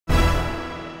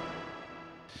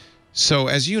So,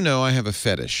 as you know, I have a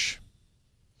fetish.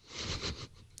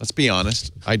 Let's be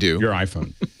honest. I do. Your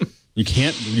iPhone. You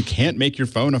can't make your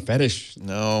phone a fetish.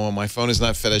 No, my phone is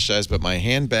not fetishized, but my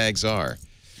handbags are.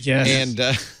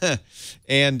 Yes.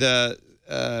 And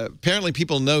apparently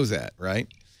people know that, right?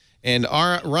 And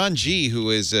Ron G,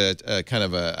 who is kind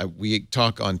of we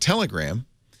talk on Telegram,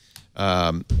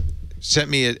 sent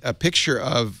me a picture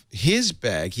of his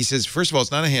bag. He says, first of all,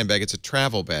 it's not a handbag. It's a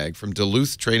travel bag from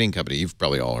Duluth Trading Company. You've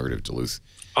probably all heard of Duluth.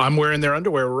 I'm wearing their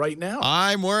underwear right now.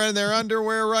 I'm wearing their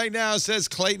underwear right now, says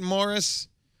Clayton Morris.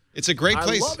 It's a great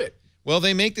place. I love it. Well,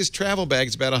 they make this travel bag.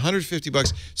 It's about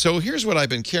 $150. So here's what I've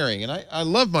been carrying. And I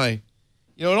love my,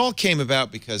 it all came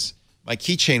about because my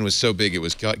keychain was so big it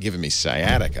was giving me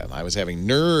sciatica. I was having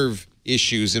nerve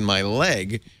issues in my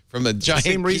leg from a giant...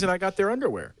 Same reason I got their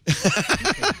underwear.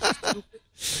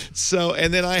 So,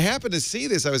 and then I happened to see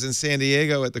this. I was in San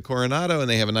Diego at the Coronado, and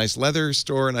they have a nice leather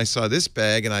store, and I saw this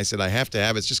bag, and I said, I have to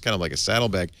have it. It's just kind of like a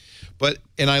saddlebag.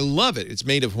 And I love it. It's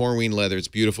made of Horween leather. It's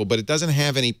beautiful, but it doesn't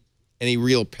have any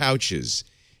real pouches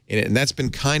in it, and that's been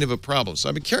kind of a problem. So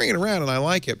I've been carrying it around, and I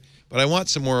like it, but I want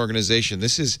some more organization.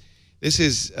 This is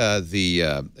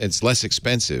it's less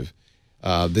expensive.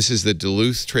 This is the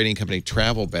Duluth Trading Company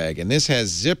travel bag, and this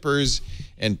has zippers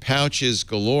and pouches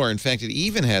galore. In fact, it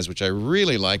even has, which I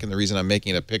really like, and the reason I'm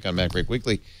making it a pick on MacBreak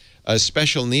Weekly, a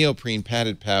special neoprene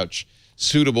padded pouch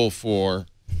suitable for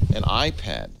an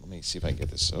iPad. Let me see if I can get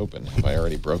this open. Have I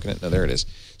already broken it? No, there it is.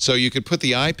 So you could put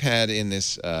the iPad in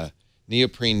this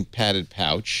neoprene padded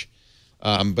pouch,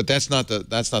 but that's not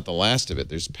the last of it.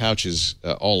 There's pouches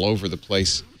all over the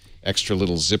place. Extra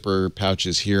little zipper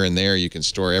pouches here and there. You can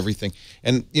store everything.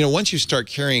 And, once you start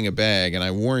carrying a bag, and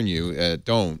I warn you,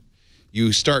 don't,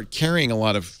 you start carrying a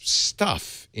lot of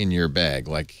stuff in your bag,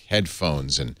 like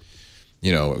headphones and,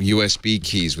 USB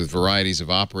keys with varieties of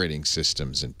operating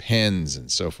systems and pens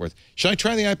and so forth. Should I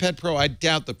try the iPad Pro? I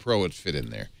doubt the Pro would fit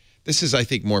in there. This is, I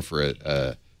think, more for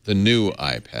the new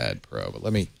iPad Pro. But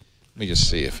let me just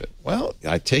see if it... Well,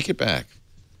 I take it back.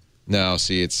 No,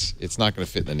 see, it's not going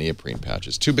to fit in the neoprene pouch.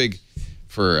 It's too big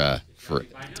but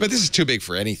this is too big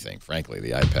for anything, frankly,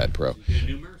 the iPad Pro.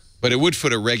 But it would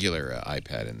fit a regular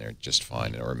iPad in there just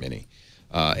fine, or a mini.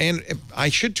 And I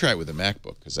should try it with a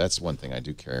MacBook, because that's one thing I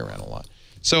do carry around a lot.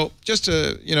 So just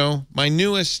my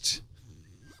newest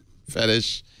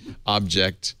fetish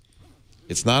object.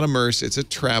 It's not a Merce. It's a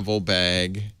travel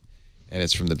bag, and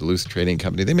it's from the Duluth Trading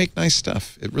Company. They make nice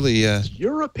stuff. It really... it's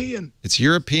European. It's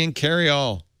European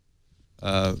carry-all.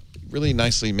 Really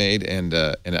nicely made, and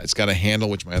it's got a handle,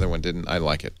 which my other one didn't. I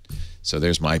like it. So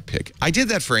there's my pick. I did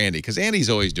that for Andy, because Andy's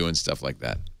always doing stuff like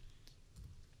that.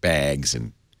 Bags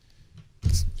and,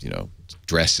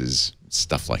 dresses,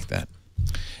 stuff like that.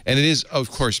 And it is,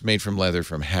 of course, made from leather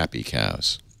from happy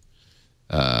cows.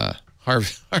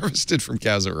 Harvested from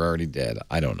cows that were already dead.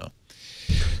 I don't know.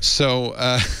 So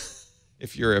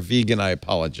if you're a vegan, I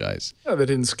apologize. No, they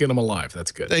didn't skin them alive.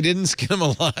 That's good. They didn't skin them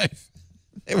alive.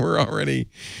 They were already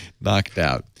knocked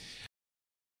out.